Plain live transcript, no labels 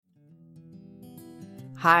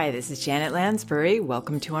Hi, this is Janet Lansbury.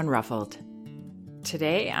 Welcome to Unruffled.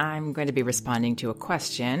 Today, I'm going to be responding to a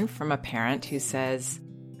question from a parent who says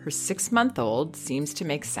her 6-month-old seems to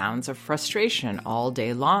make sounds of frustration all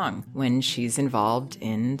day long when she's involved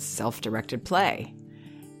in self-directed play.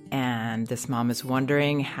 And this mom is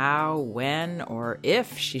wondering how, when, or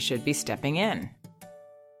if she should be stepping in.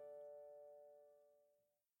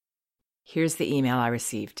 Here's the email I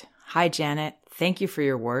received. Hi, Janet. Thank you for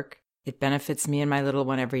your work. It benefits me and my little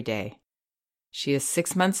one every day. She is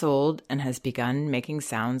 6 months old and has begun making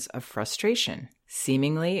sounds of frustration,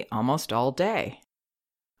 seemingly almost all day.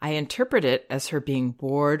 I interpret it as her being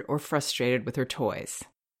bored or frustrated with her toys.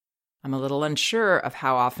 I'm a little unsure of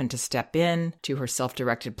how often to step in to her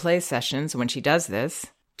self-directed play sessions when she does this,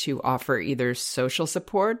 to offer either social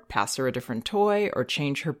support, pass her a different toy, or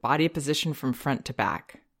change her body position from front to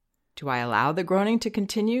back. Do I allow the groaning to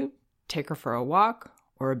continue, take her for a walk,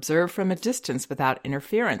 or observe from a distance without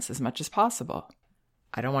interference as much as possible?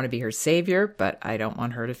 I don't want to be her savior, but I don't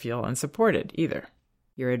want her to feel unsupported either.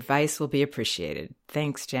 Your advice will be appreciated.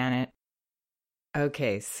 Thanks, Janet.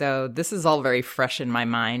 Okay, so this is all very fresh in my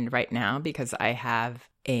mind right now because I have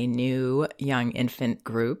a new young infant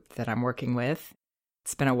group that I'm working with.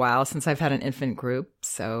 It's been a while since I've had an infant group,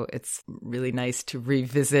 so it's really nice to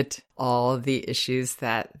revisit all of the issues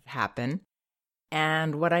that happen.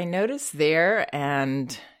 And what I noticed there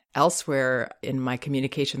and elsewhere in my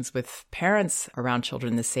communications with parents around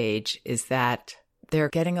children this age is that they're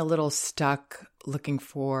getting a little stuck looking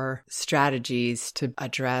for strategies to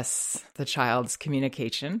address the child's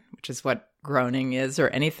communication, which is what groaning is, or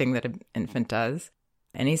anything that an infant does.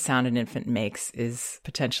 Any sound an infant makes is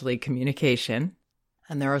potentially communication.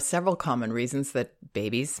 And there are several common reasons that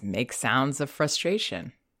babies make sounds of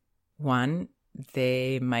frustration. 1,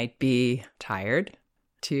 they might be tired.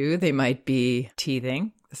 2, they might be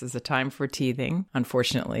teething. This is a time for teething.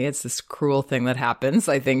 Unfortunately, it's this cruel thing that happens,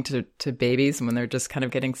 I think, to babies when they're just kind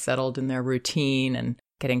of getting settled in their routine and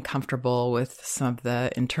getting comfortable with some of the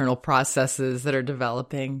internal processes that are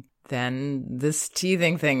developing. Then this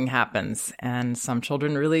teething thing happens, and some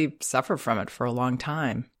children really suffer from it for a long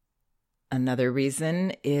time. Another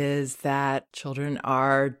reason is that children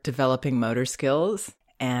are developing motor skills,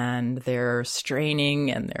 and they're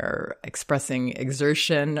straining and they're expressing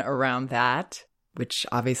exertion around that, which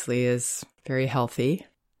obviously is very healthy.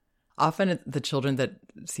 Often the children that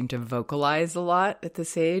seem to vocalize a lot at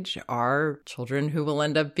this age are children who will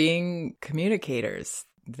end up being communicators.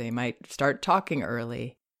 They might start talking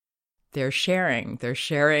early. They're sharing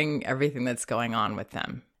everything that's going on with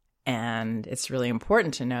them. And it's really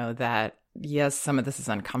important to know that, yes, some of this is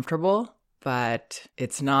uncomfortable, but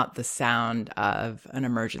it's not the sound of an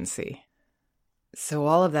emergency. So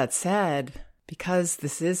all of that said, because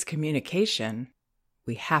this is communication,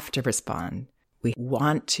 we have to respond. We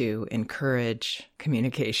want to encourage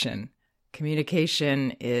communication.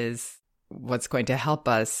 Communication is what's going to help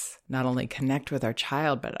us not only connect with our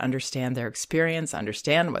child, but understand their experience,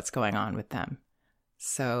 understand what's going on with them.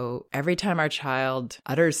 So every time our child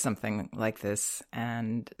utters something like this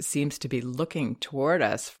and seems to be looking toward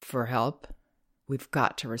us for help, we've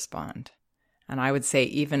got to respond. And I would say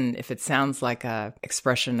even if it sounds like a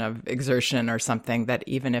expression of exertion or something, that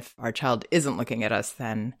even if our child isn't looking at us,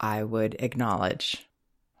 then I would acknowledge,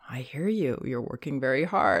 I hear you, you're working very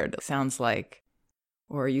hard, it sounds like,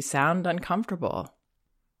 or you sound uncomfortable.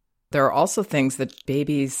 There are also things that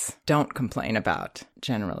babies don't complain about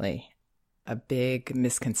generally. A big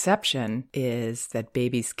misconception is that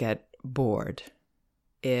babies get bored.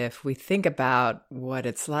 If we think about what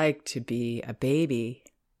it's like to be a baby,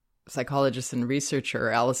 psychologist and researcher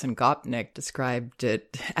Alison Gopnik described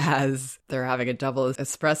it as they're having a double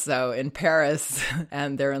espresso in Paris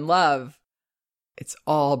and they're in love. It's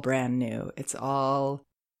all brand new. It's all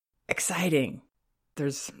exciting.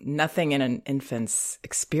 There's nothing in an infant's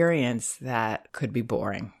experience that could be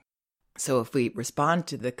boring. So if we respond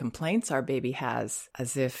to the complaints our baby has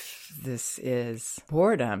as if this is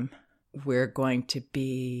boredom, we're going to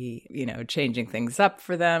be, changing things up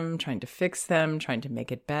for them, trying to fix them, trying to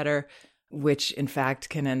make it better, which in fact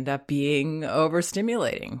can end up being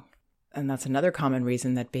overstimulating. And that's another common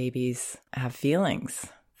reason that babies have feelings.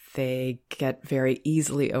 They get very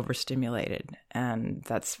easily overstimulated, and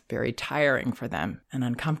that's very tiring for them and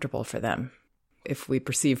uncomfortable for them. If we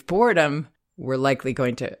perceive boredom, we're likely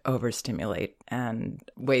going to overstimulate and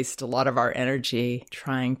waste a lot of our energy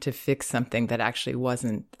trying to fix something that actually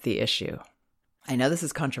wasn't the issue. I know this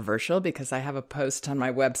is controversial because I have a post on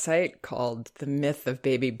my website called The Myth of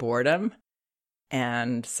Baby Boredom,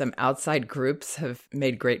 and some outside groups have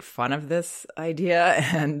made great fun of this idea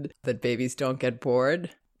and that babies don't get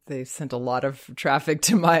bored. They sent a lot of traffic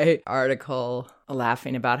to my article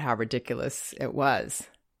laughing about how ridiculous it was.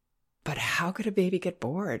 But how could a baby get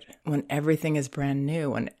bored when everything is brand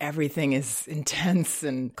new, when everything is intense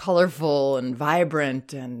and colorful and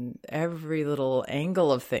vibrant and every little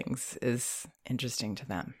angle of things is interesting to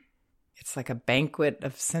them? It's like a banquet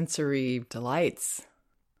of sensory delights.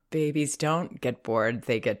 Babies don't get bored,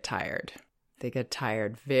 they get tired. They get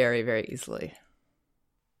tired very, very easily.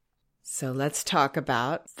 So let's talk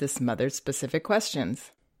about this mother's specific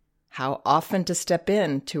questions. How often to step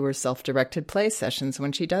in to her self-directed play sessions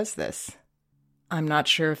when she does this? I'm not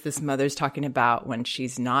sure if this mother's talking about when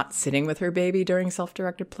she's not sitting with her baby during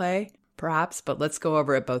self-directed play, perhaps, but let's go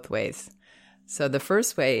over it both ways. So the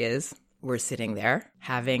first way is we're sitting there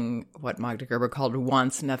having what Magda Gerber called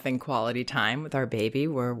wants nothing quality time with our baby,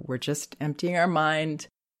 where we're just emptying our mind,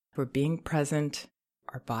 we're being present,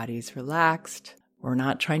 our body's relaxed, we're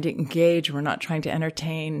not trying to engage, we're not trying to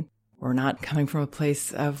entertain. We're not coming from a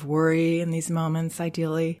place of worry in these moments,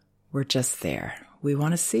 ideally. We're just there. We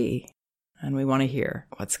want to see and we want to hear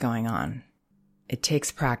what's going on. It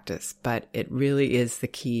takes practice, but it really is the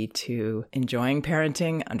key to enjoying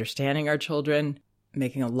parenting, understanding our children,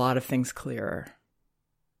 making a lot of things clearer.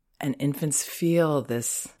 And infants feel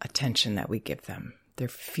this attention that we give them. They're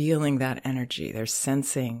feeling that energy. They're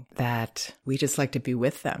sensing that we just like to be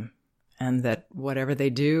with them and that whatever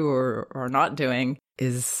they do or are not doing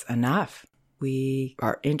is enough. We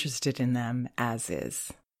are interested in them as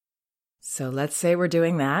is. So let's say we're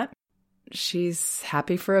doing that. She's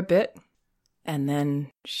happy for a bit, and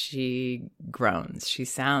then she groans. She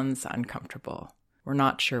sounds uncomfortable. We're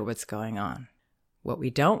not sure what's going on. What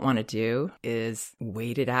we don't want to do is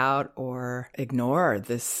wait it out or ignore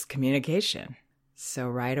this communication. So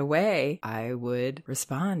right away, I would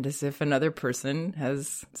respond as if another person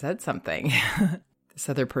has said something. This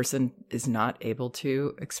other person is not able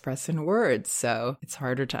to express in words, so it's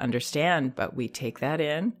harder to understand, but we take that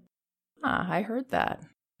in. I heard that.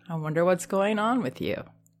 I wonder what's going on with you.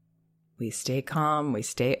 We stay calm, we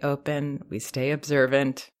stay open, we stay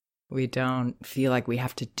observant. We don't feel like we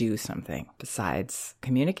have to do something besides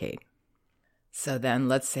communicate. So then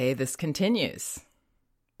let's say this continues.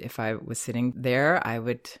 If I was sitting there, I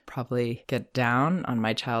would probably get down on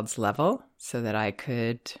my child's level so that I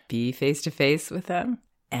could be face-to-face with them.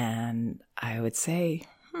 And I would say,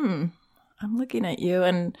 I'm looking at you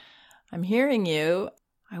and I'm hearing you.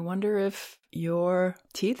 I wonder if you're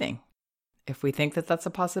teething. If we think that that's a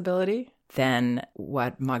possibility, then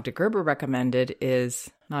what Magda Gerber recommended is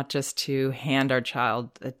not just to hand our child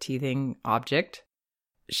a teething object.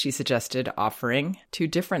 She suggested offering 2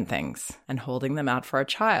 different things and holding them out for our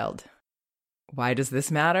child. Why does this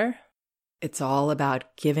matter? It's all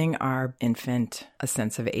about giving our infant a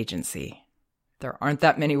sense of agency. There aren't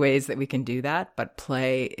that many ways that we can do that, but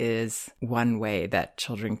play is one way that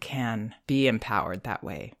children can be empowered that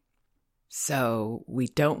way. So we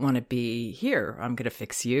don't want to be, here, I'm going to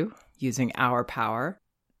fix you, using our power.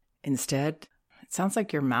 Instead, it sounds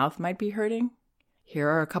like your mouth might be hurting. Here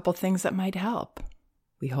are a couple things that might help.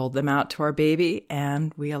 We hold them out to our baby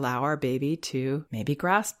and we allow our baby to maybe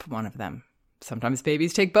grasp one of them. Sometimes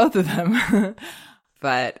babies take both of them,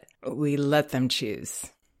 but we let them choose,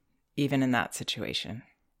 even in that situation.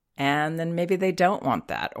 And then maybe they don't want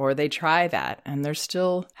that, or they try that and they're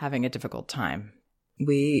still having a difficult time.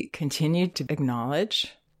 We continue to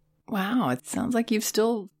acknowledge, wow, it sounds like you've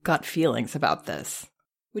still got feelings about this.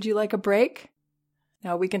 Would you like a break?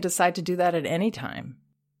 Now we can decide to do that at any time.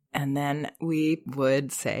 And then we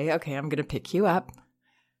would say, okay, I'm going to pick you up.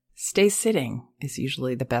 Stay sitting is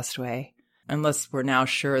usually the best way, unless we're now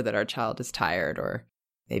sure that our child is tired or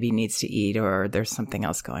maybe needs to eat or there's something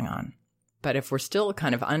else going on. But if we're still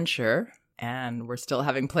kind of unsure and we're still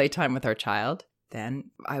having playtime with our child,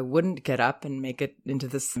 then I wouldn't get up and make it into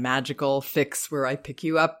this magical fix where I pick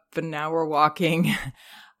you up and now we're walking.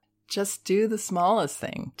 Just do the smallest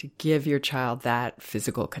thing to give your child that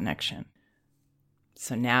physical connection.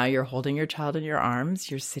 So now you're holding your child in your arms,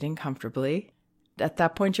 you're sitting comfortably. At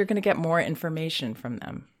that point, you're going to get more information from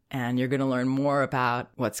them and you're going to learn more about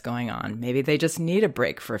what's going on. Maybe they just need a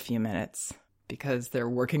break for a few minutes because they're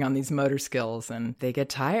working on these motor skills and they get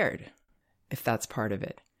tired, if that's part of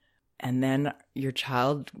it. And then your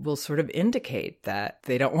child will sort of indicate that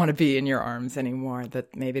they don't want to be in your arms anymore,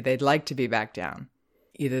 that maybe they'd like to be back down.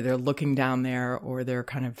 Either they're looking down there or they're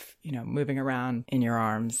kind of, moving around in your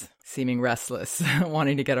arms, seeming restless,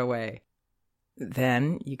 wanting to get away.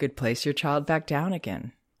 Then you could place your child back down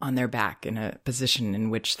again on their back in a position in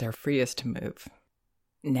which they're freest to move.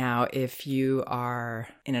 Now, if you are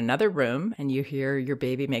in another room and you hear your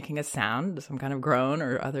baby making a sound, some kind of groan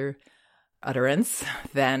or other utterance,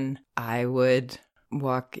 then I would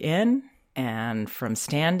walk in and from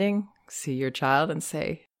standing, see your child and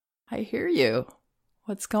say, I hear you.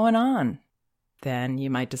 What's going on? Then you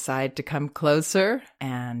might decide to come closer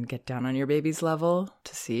and get down on your baby's level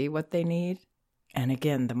to see what they need. And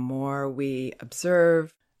again, the more we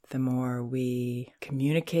observe, the more we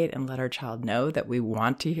communicate and let our child know that we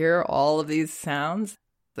want to hear all of these sounds,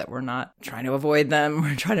 that we're not trying to avoid them,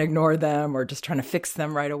 we're trying to ignore them, or just trying to fix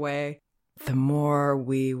them right away, the more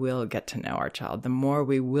we will get to know our child, the more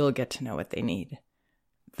we will get to know what they need.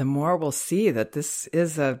 The more we'll see that this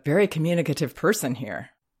is a very communicative person here.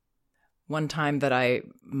 One time that I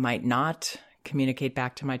might not communicate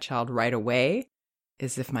back to my child right away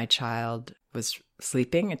is if my child was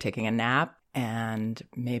sleeping and taking a nap, and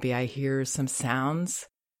maybe I hear some sounds.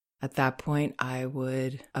 At that point, I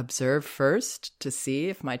would observe first to see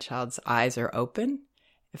if my child's eyes are open,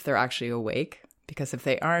 if they're actually awake. Because if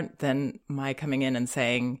they aren't, then my coming in and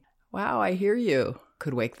saying, wow, I hear you,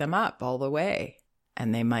 could wake them up all the way.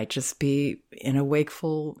 And they might just be in a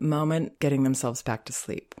wakeful moment, getting themselves back to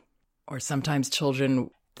sleep. Or sometimes children,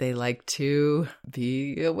 they like to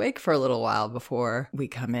be awake for a little while before we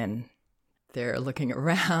come in. They're looking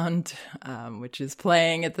around, which is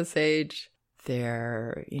playing at this age.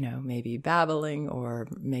 They're, maybe babbling or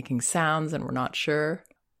making sounds and we're not sure.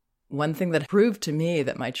 One thing that proved to me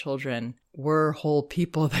that my children were whole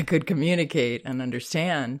people that could communicate and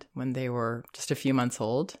understand when they were just a few months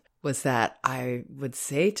old was that I would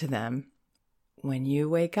say to them, when you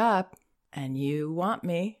wake up and you want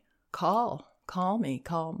me, call me,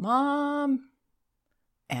 call Mom.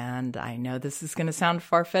 And I know this is going to sound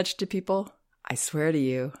far-fetched to people. I swear to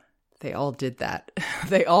you, they all did that.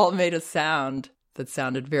 They all made a sound that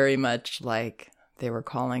sounded very much like they were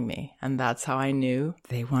calling me. And that's how I knew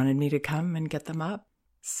they wanted me to come and get them up.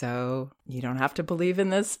 So you don't have to believe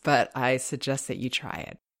in this, but I suggest that you try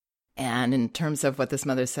it. And in terms of what this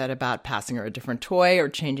mother said about passing her a different toy or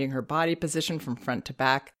changing her body position from front to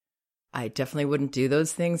back, I definitely wouldn't do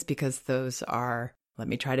those things because those are, let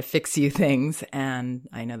me try to fix you things. And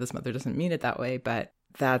I know this mother doesn't mean it that way, but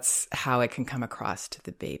that's how it can come across to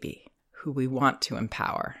the baby, who we want to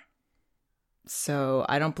empower. So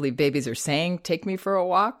I don't believe babies are saying, take me for a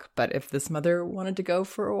walk. But if this mother wanted to go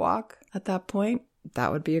for a walk at that point,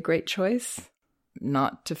 that would be a great choice.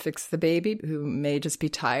 Not to fix the baby who may just be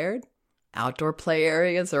tired. Outdoor play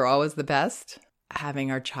areas are always the best.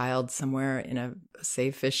 Having our child somewhere in a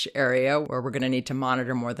safe-ish area where we're going to need to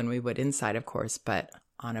monitor more than we would inside, of course, but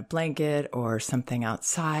on a blanket or something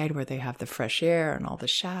outside where they have the fresh air and all the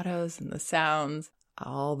shadows and the sounds,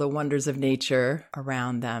 all the wonders of nature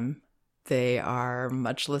around them, they are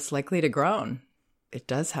much less likely to groan. It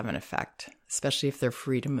does have an effect, especially if they're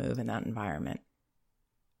free to move in that environment.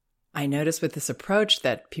 I notice with this approach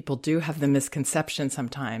that people do have the misconception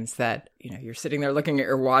sometimes that, you're sitting there looking at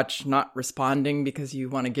your watch, not responding because you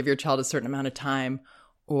want to give your child a certain amount of time,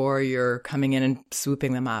 or you're coming in and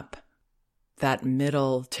swooping them up. That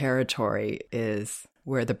middle territory is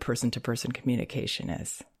where the person-to-person communication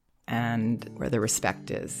is and where the respect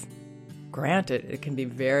is. Granted, it can be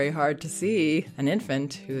very hard to see an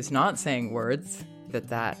infant who is not saying words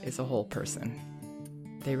that is a whole person.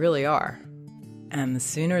 They really are. And the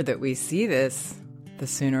sooner that we see this, the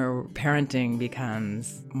sooner parenting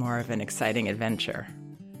becomes more of an exciting adventure.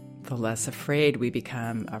 The less afraid we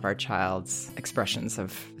become of our child's expressions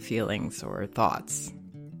of feelings or thoughts.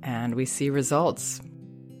 And we see results.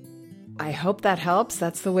 I hope that helps.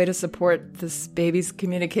 That's the way to support this baby's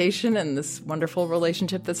communication and this wonderful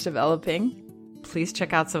relationship that's developing. Please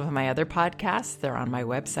check out some of my other podcasts. They're on my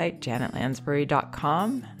website,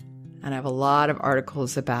 janetlansbury.com. And I have a lot of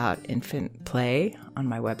articles about infant play on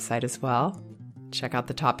my website as well. Check out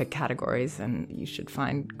the topic categories, and you should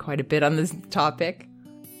find quite a bit on this topic.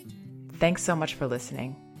 Thanks so much for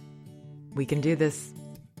listening. We can do this.